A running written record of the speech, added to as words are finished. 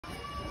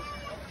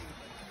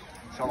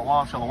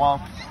Shalom,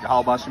 shalom.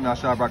 Yahweh Bashim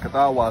Yashar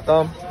Brakatah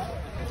Wa'atam.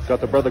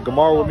 Got the brother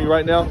Gamar with me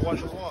right now.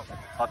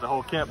 About the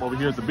whole camp over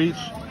here at the beach.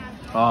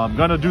 I'm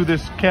gonna do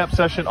this camp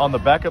session on the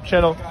backup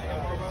channel.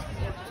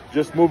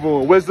 Just moving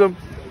with wisdom.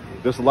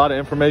 There's a lot of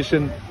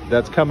information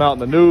that's come out in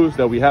the news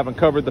that we haven't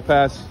covered the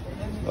past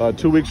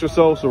 2 weeks or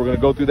so. So we're gonna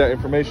go through that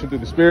information through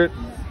the spirit.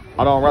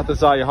 Adon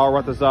Rathazah,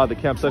 Yahweh Rathazah, the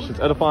camp session's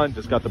edifying.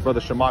 Just got the brother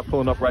Shamak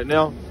pulling up right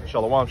now.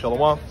 Shalom,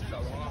 shalom.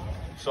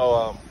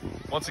 So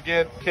once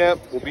again, camp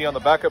will be on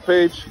the backup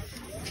page.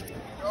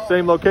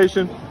 Same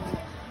location.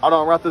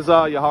 Adon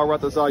Rathazah, Yahweh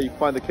Rathazah. You can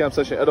find the camp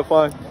session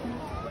edifying.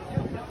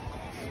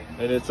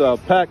 And it's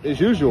packed as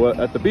usual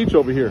at the beach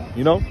over here,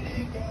 you know?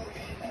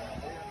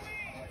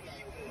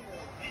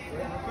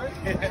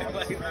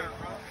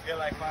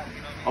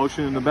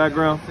 Ocean in the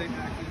background,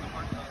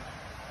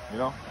 you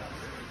know?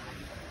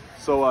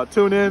 So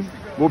tune in.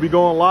 We'll be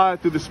going live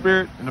through the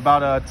spirit in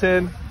about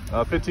 10,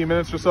 15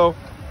 minutes or so.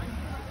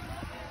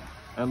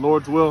 And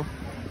Lord's will,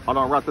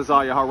 Adon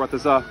Rathazah, Yahweh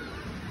Rathazah,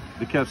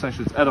 the camp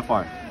session's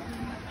edifying.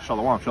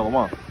 Shalom,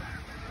 shalom.